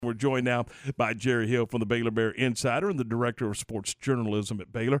We're joined now by Jerry Hill from the Baylor Bear Insider and the Director of Sports Journalism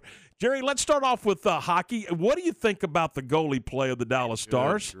at Baylor. Jerry, let's start off with hockey. What do you think about the goalie play of the Dallas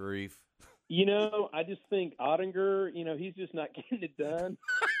Stars? Good grief. I just think Ottinger, he's just not getting it done.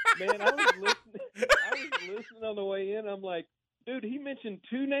 Man, I was listening on the way in. I'm like, dude, he mentioned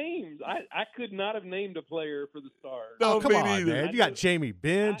two names. I could not have named a player for the Stars. No, come on, either. man. You got Jamie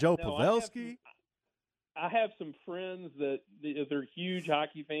Benn, Joe Pavelski. I have some friends that they're huge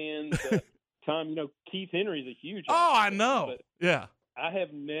hockey fans. Tom, Keith Henry's a huge I hockey know. Fan, Yeah. I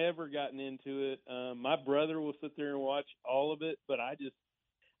have never gotten into it. My brother will sit there and watch all of it, but I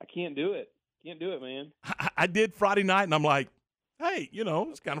can't do it. Can't do it, man. I did Friday night, and I'm like, hey,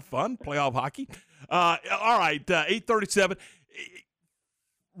 it's kind of fun, playoff hockey. All right, 8:37.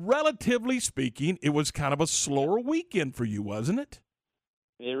 Relatively speaking, it was kind of a slower weekend for you, wasn't it?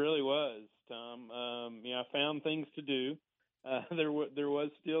 It really was, Tom. I found things to do. There was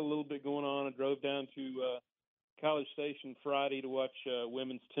still a little bit going on. I drove down to College Station Friday to watch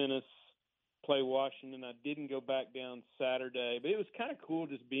women's tennis play Washington. I didn't go back down Saturday, but it was kind of cool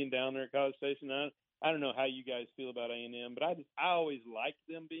just being down there at College Station. I don't know how you guys feel about A&M, but I always liked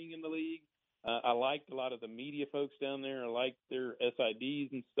them being in the league. I liked a lot of the media folks down there. I liked their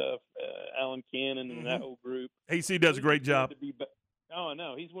SIDs and stuff, Alan Cannon and that whole group. AC does a great job. Oh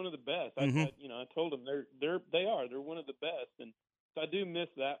no, he's one of the best. Mm-hmm. I told him they're one of the best, and so I do miss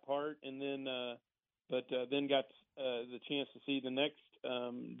that part. And then, then got the chance to see the next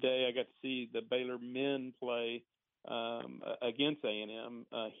day. I got to see the Baylor men play against A&M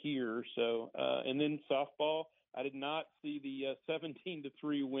here. So, and then softball. I did not see the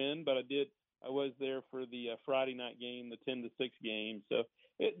 17-3 win, but I was there for the Friday night game, the 10-6 game. So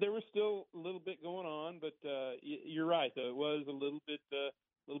there was still a little bit going on, but you're right. Though it was a little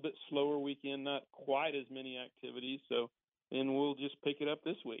bit slower weekend, not quite as many activities. So, and we'll just pick it up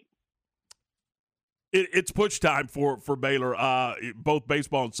this week. It's push time for Baylor, both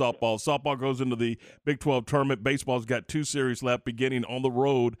baseball and softball. Softball goes into the Big 12 tournament. Baseball's got 2 series left, beginning on the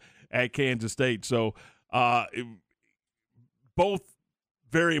road at Kansas State. So both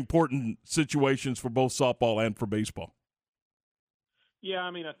very important situations for both softball and for baseball. Yeah,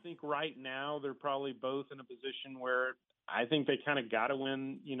 I think right now they're probably both in a position where I think they kind of got to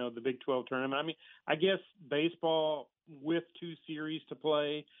win, the Big 12 tournament. I guess baseball with 2 series to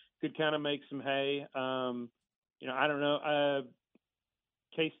play could kind of make some hay. I don't know.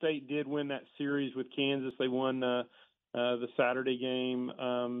 K-State did win that series with Kansas. They won the Saturday game.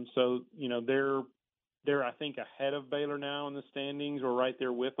 So, they're I think ahead of Baylor now in the standings, or right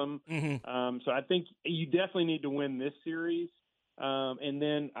there with them. Mm-hmm. So I think you definitely need to win this series. And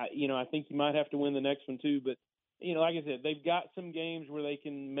then, I think you might have to win the next one too. But, like I said, they've got some games where they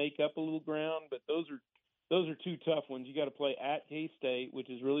can make up a little ground, but those are 2 tough ones. You got to play at K-State, which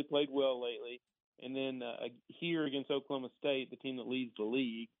has really played well lately, and then here against Oklahoma State, the team that leads the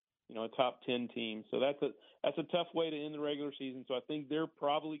league, a top 10 team. So that's a tough way to end the regular season. So I think they're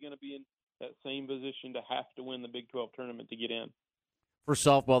probably going to be in that same position to have to win the Big 12 tournament to get in. For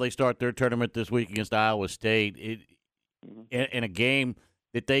softball, they start their tournament this week against Iowa State. In a game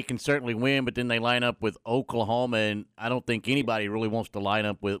that they can certainly win, but then they line up with Oklahoma, and I don't think anybody really wants to line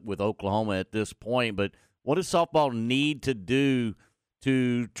up with Oklahoma at this point. But what does softball need to do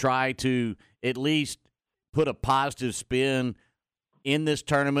to try to at least put a positive spin in this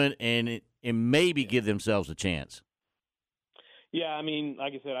tournament and maybe give themselves a chance? Yeah,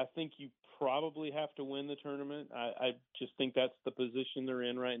 like I said, I think you probably have to win the tournament. I just think that's the position they're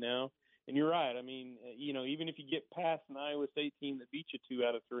in right now. And you're right. Even if you get past an Iowa State team that beat you 2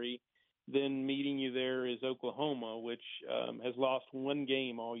 out of 3, then meeting you there is Oklahoma, which has lost 1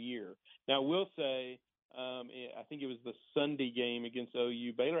 game all year. Now, I will say, I think it was the Sunday game against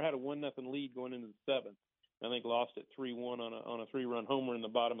OU. Baylor had a 1-0 lead going into the 7th. I think lost it 3-1 on a 3-run homer in the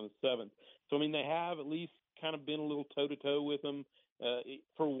bottom of the 7th. So, they have at least kind of been a little toe-to-toe with them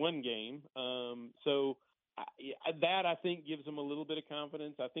for 1 game. That, I think, gives them a little bit of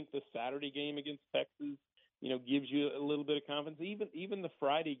confidence. I think the Saturday game against Texas, gives you a little bit of confidence. Even the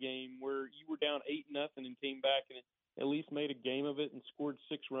Friday game where you were down 8-0 and came back and at least made a game of it and scored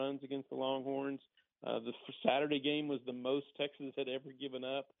 6 runs against the Longhorns. The Saturday game was the most Texas had ever given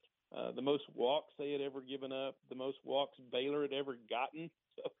up, the most walks they had ever given up, the most walks Baylor had ever gotten.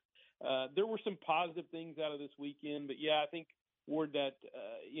 So there were some positive things out of this weekend. But, yeah, I think Ward that,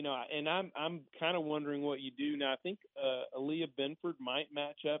 and I'm kind of wondering what you do now. I think Aaliyah Benford might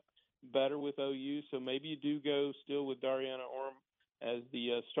match up better with OU, so maybe you do go still with Dariana Orm as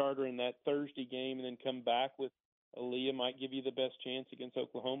the starter in that Thursday game and then come back with Aaliyah. Might give you the best chance against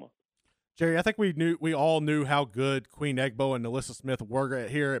Oklahoma. Gerry, I think we all knew how good Queen Egbo and NaLyssa Smith were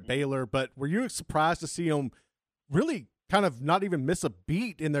here at Baylor, but were you surprised to see them really kind of not even miss a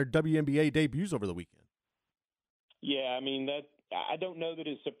beat in their WNBA debuts over the weekend? Yeah, I mean I don't know that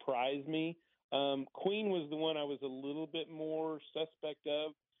it surprised me. Queen was the one I was a little bit more suspect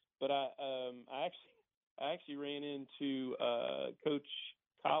of, but I actually ran into Coach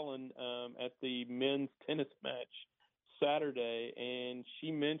Colin at the men's tennis match Saturday, and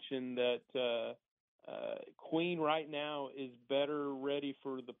she mentioned that Queen right now is better ready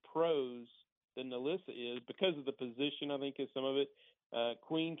for the pros than NaLyssa is because of the position. I think is some of it.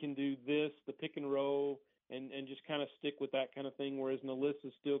 Queen can do this, the pick and roll, and just kind of stick with that kind of thing, whereas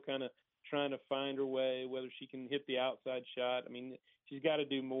NaLyssa's still kind of trying to find her way, whether she can hit the outside shot. I mean, she's got to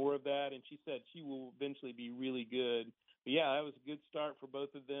do more of that, and she said she will eventually be really good. But yeah, that was a good start for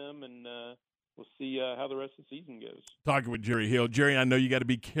both of them, and we'll see how the rest of the season goes. Talking with Gerry Hill. Gerry, I know you got to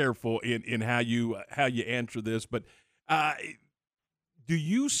be careful in how you answer this, but do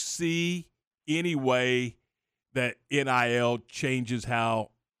you see any way that NIL changes how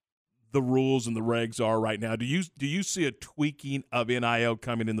the rules and the regs are right now? Do you see a tweaking of NIL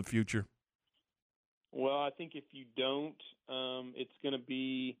coming in the future? Well, I think if you don't, it's going to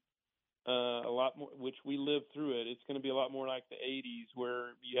be a lot more, which we lived through it. It's going to be a lot more like the 80s where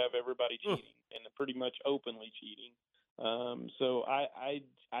you have everybody cheating and pretty much openly cheating. So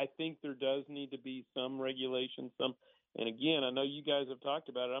I think there does need to be some regulation, and again, I know you guys have talked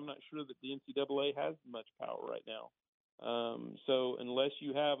about it. I'm not sure that the NCAA has much power right now. So unless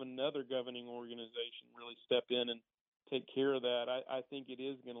you have another governing organization really step in and take care of that, I think it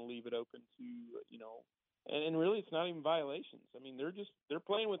is going to leave it open to, and really it's not even violations. I mean, they're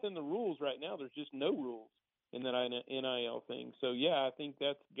playing within the rules right now. There's just no rules in that NIL thing. So yeah, I think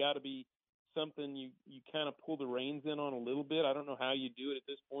that's got to be something you kind of pull the reins in on a little bit. I don't know how you do it at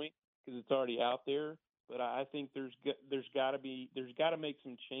this point because it's already out there, but I think there's got to make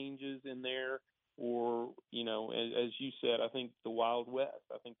some changes in there. Or, as you said, I think the Wild West.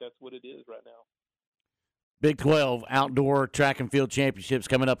 I think that's what it is right now. Big 12 outdoor track and field championships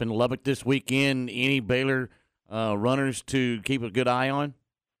coming up in Lubbock this weekend. Any Baylor runners to keep a good eye on?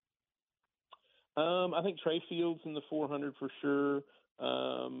 I think Trey Fields in the 400 for sure.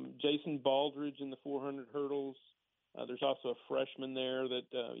 Jason Baldridge in the 400 hurdles. There's also a freshman there that,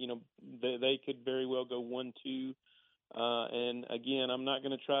 they could very well go 1-2. And, again, I'm not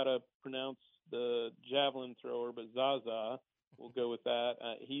going to try to pronounce the javelin thrower, but Zaza, we'll go with that.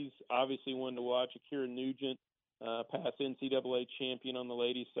 He's obviously one to watch. Akira Nugent, past NCAA champion on the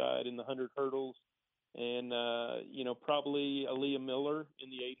ladies' side in the 100 hurdles. And, probably Aaliyah Miller in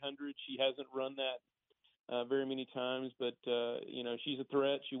the 800. She hasn't run that very many times, but, she's a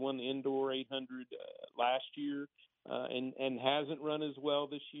threat. She won the indoor 800 last year and hasn't run as well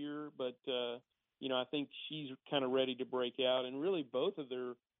this year. But, I think she's kind of ready to break out. And really both of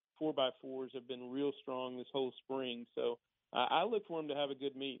their 4x4s have been real strong this whole spring. So I look for them to have a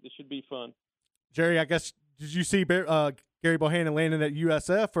good meet. This should be fun. Gerry, I guess, did you see Gerry Bohanon landing at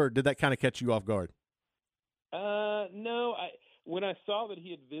USF, or did that kind of catch you off guard? No. When I saw that he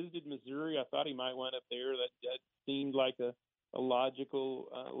had visited Missouri, I thought he might wind up there. That seemed like a logical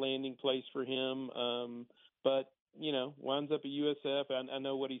landing place for him. But, winds up at USF. I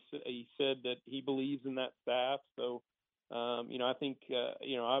know what he said, that he believes in that staff. So, I think,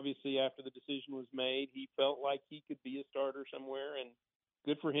 obviously after the decision was made, he felt like he could be a starter somewhere, and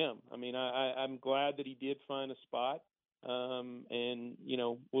good for him. I mean, I'm glad that he did find a spot, and,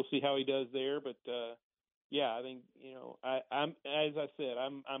 we'll see how he does there. But, yeah, I think, I'm as I said,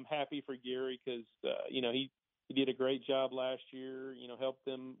 I'm happy for Gerry because, he did a great job last year, helped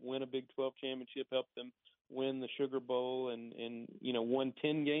them win a Big 12 championship, helped them win the Sugar Bowl, and won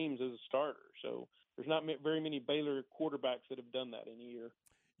 10 games as a starter. So there's not very many Baylor quarterbacks that have done that in a year.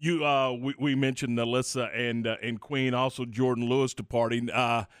 We mentioned NaLyssa and Queen, also Jordan Lewis departing,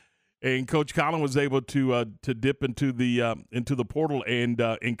 and Coach Collin was able to dip into the portal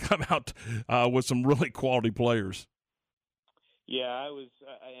and come out with some really quality players. Yeah,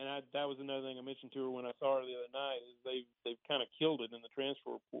 that was another thing I mentioned to her when I saw her the other night. Is they've kind of killed it in the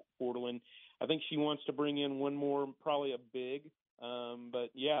transfer portal, and I think she wants to bring in one more, probably a big. But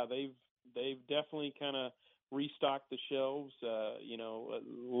yeah, they've definitely kind of restocked the shelves. A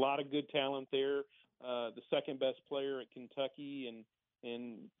lot of good talent there. The second best player at Kentucky,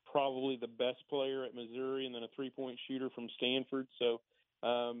 and probably the best player at Missouri, and then a 3-point shooter from Stanford. So,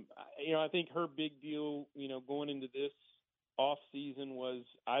 I think her big deal, going into this off season was,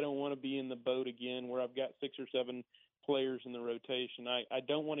 I don't want to be in the boat again where I've got 6 or 7 players in the rotation. I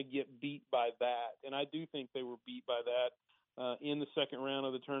don't want to get beat by that. And I do think they were beat by that. in the second round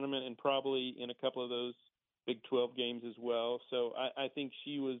of the tournament and probably in a couple of those Big 12 games as well. So I think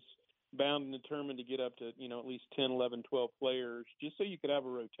she was bound and determined to get up to, at least 10, 11, 12 players just so you could have a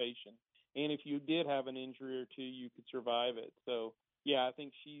rotation. And if you did have an injury or two, you could survive it. So, yeah, I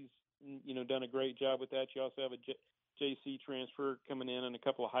think she's, done a great job with that. You also have a JC transfer coming in and a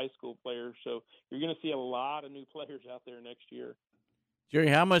couple of high school players. So you're going to see a lot of new players out there next year. Jerry,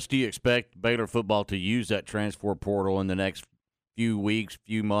 how much do you expect Baylor football to use that transfer portal in the next few weeks,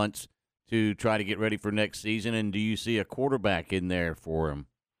 few months to try to get ready for next season? And do you see a quarterback in there for him?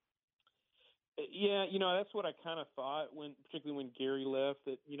 Yeah, that's what I kind of thought particularly when Gerry left,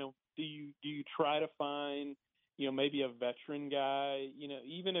 that, do you try to find, maybe a veteran guy,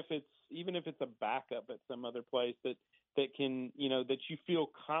 even if it's a backup at some other place that can, that you feel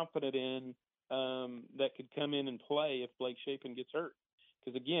confident in, that could come in and play if Blake Shapen gets hurt.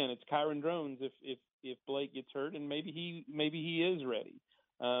 Because again, it's Kyron Drones if Blake gets hurt, and maybe he is ready.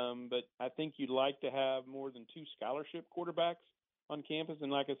 But I think you'd like to have more than 2 scholarship quarterbacks on campus.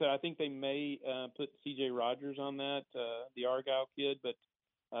 And like I said, I think they may put C.J. Rogers on that, the Argyle kid. But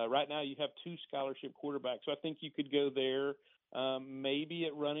right now you have 2 scholarship quarterbacks. So I think you could go there. Maybe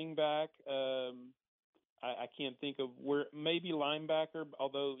at running back. I can't think of where. Maybe linebacker,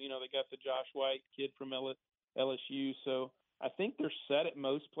 although, they got the Josh White kid from LSU. So I think they're set at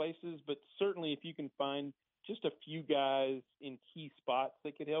most places. But certainly if you can find just a few guys in key spots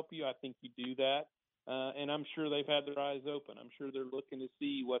that could help you, I think you do that. And I'm sure they've had their eyes open. I'm sure they're looking to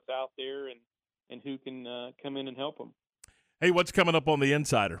see what's out there and who can come in and help them. Hey, what's coming up on the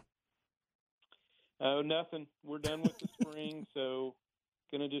Insider? Oh, nothing. We're done with the spring, so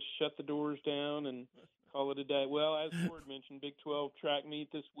going to just shut the doors down and call it a day. Well, as Ward mentioned, Big 12 track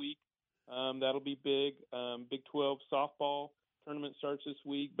meet this week. That'll be big. Big 12 softball tournament starts this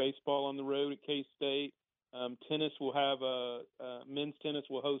week. Baseball on the road at K-State. Tennis will have men's tennis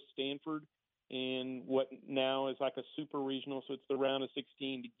will host Stanford in what now is like a super regional, so it's the round of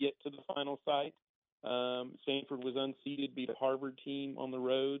 16 to get to the final site. Stanford was unseeded, beat a Harvard team on the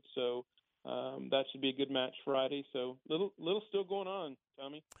road, so that should be a good match Friday. So little still going on,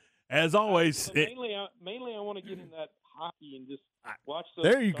 Tommy. As always, mainly I want to get in that hockey and just watch those.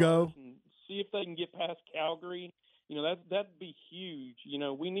 There you go. And see if they can get past Calgary. That'd be huge.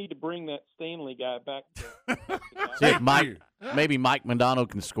 We need to bring that Stanley guy back. Maybe Mike Modano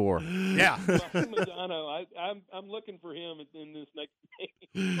can score. Yeah, Modano. I'm looking for him in this next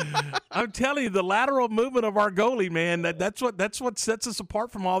game. I'm telling you, the lateral movement of our goalie, man, that's what sets us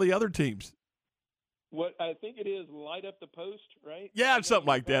apart from all the other teams. What I think it is, light up the post, right? Yeah, something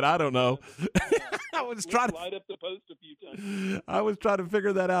like that. I don't know. I was trying to light up the post a few times. I was trying to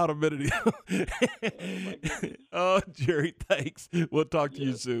figure that out a minute ago. Oh, my goodness. Oh, Jerry, thanks. We'll talk to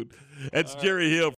you soon. That's Jerry Hill